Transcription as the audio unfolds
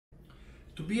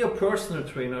To be a personal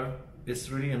trainer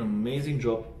is really an amazing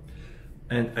job,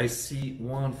 and I see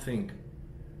one thing: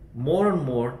 more and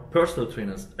more personal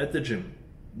trainers at the gym,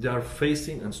 they are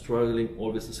facing and struggling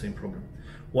always the same problem.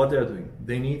 What they are doing,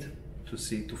 they need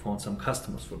to find some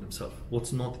customers for themselves.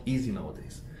 What's not easy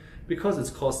nowadays, because it's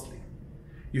costly.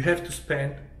 You have to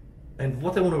spend, and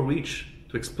what I want to reach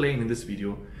to explain in this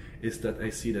video is that I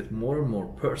see that more and more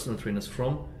personal trainers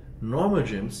from normal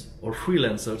gyms or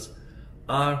freelancers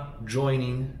are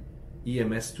joining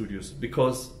EMS studios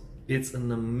because it's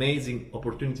an amazing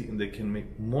opportunity and they can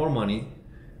make more money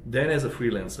than as a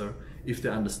freelancer if they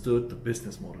understood the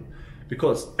business model.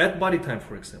 Because at Body Time,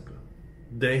 for example,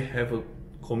 they have a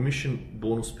commission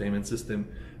bonus payment system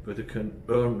where they can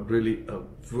earn really a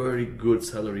very good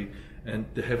salary, and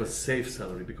they have a safe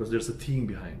salary because there's a team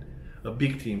behind, a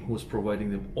big team who's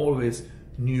providing them always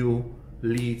new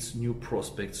leads, new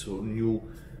prospects, or new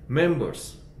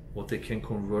members, what they can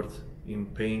convert in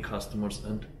paying customers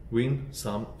and win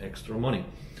some extra money.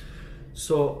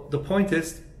 So the point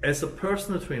is, as a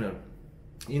personal trainer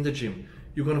in the gym,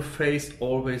 you're gonna face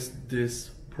always this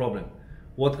problem.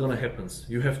 What's gonna happen?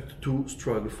 You have to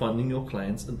struggle finding your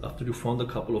clients, and after you found a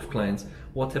couple of clients,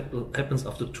 what happens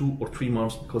after 2 or 3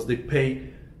 months? Because they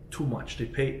pay too much. They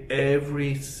pay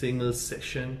every single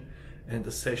session, and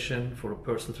the session for a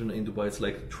personal trainer in Dubai is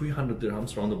like 300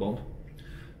 dirhams roundabout.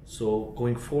 So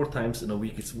going 4 times in a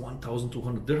week, it's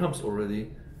 1,200 dirhams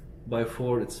already. By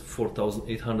 4, it's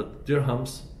 4,800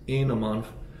 dirhams in a month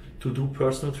to do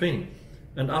personal training.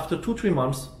 And after 2-3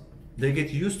 months, they get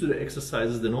used to the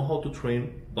exercises, they know how to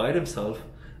train by themselves,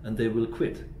 and they will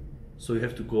quit. So you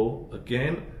have to go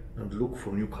again and look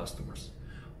for new customers,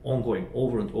 ongoing,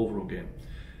 over and over again.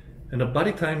 And at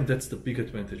Body Time, that's the big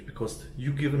advantage, because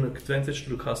you give an advantage to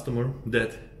the customer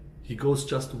that he goes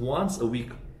just once a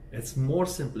week. It's more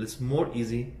simple, it's more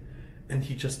easy, and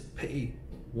he just pay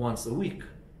once a week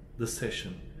the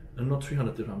session, and not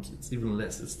 300 dirhams, it's even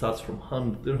less. It starts from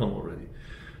 100 dirham already.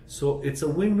 So it's a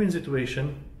win-win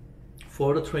situation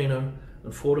for the trainer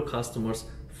and for the customers,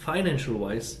 financial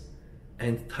wise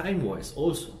and time wise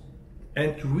also,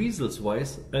 and results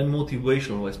wise and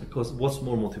motivational wise. Because what's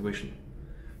more motivation?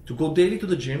 To go daily to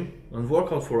the gym and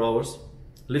work out for hours,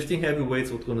 lifting heavy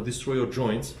weights what's going to destroy your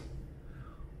joints,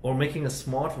 or making a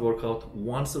smart workout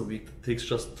once a week that takes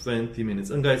just 20 minutes.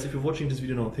 And guys, if you're watching this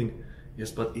video now and think,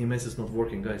 yes, but EMS is not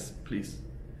working, guys, please.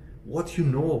 What you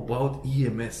know about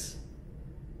EMS?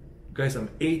 Guys, I'm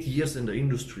 8 years in the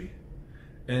industry,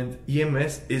 and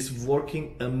EMS is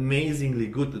working amazingly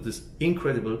good. It is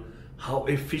incredible how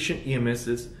efficient EMS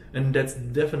is, and that's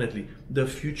definitely the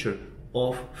future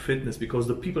of fitness, because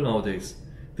the people nowadays,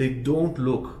 they don't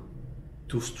look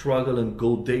to struggle and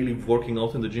go daily working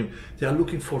out in the gym. They are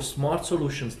looking for smart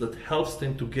solutions that helps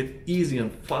them to get easy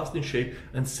and fast in shape,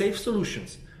 and safe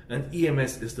solutions. And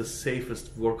EMS is the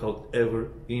safest workout ever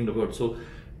in the world. So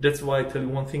that's why I tell you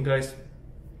one thing, guys,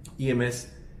 EMS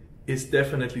is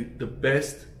definitely the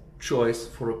best choice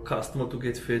for a customer to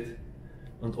get fit,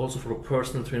 and also for a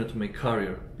personal trainer to make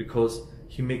career, because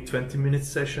he make 20-minute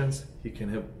sessions, he can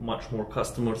have much more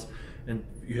customers, and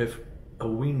you have a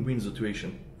win-win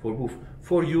situation for both,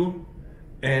 for you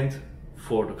and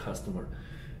for the customer.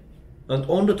 And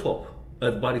on the top,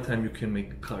 at Body Time, you can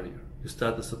make a career. You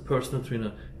start as a personal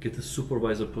trainer, get a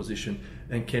supervisor position,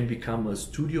 and can become a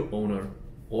studio owner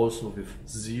also with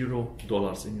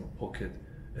 $0 in your pocket,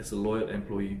 as a loyal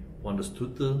employee who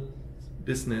understood the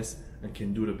business and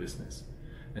can do the business.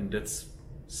 And that's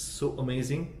so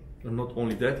amazing. And not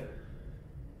only that,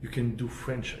 you can do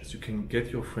franchise. You can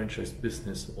get your franchise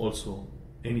business also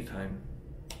anytime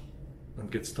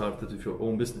and get started with your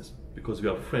own business, because we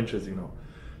are franchising now.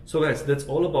 So guys, that's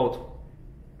all about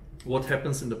what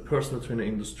happens in the personal trainer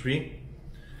industry,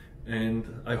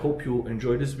 and I hope you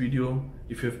enjoyed this video.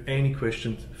 If you have any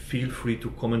questions, feel free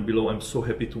to comment below. I'm so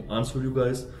happy to answer you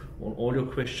guys on all your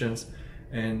questions.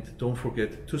 And don't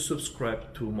forget to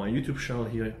subscribe to my YouTube channel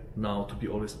here now to be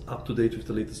always up to date with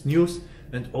the latest news,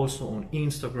 and also on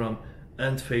Instagram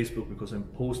and Facebook, because I'm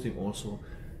posting also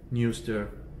news there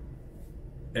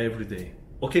every day.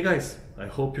 Okay guys, I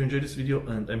hope you enjoyed this video,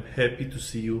 and I'm happy to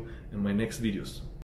see you in my next videos.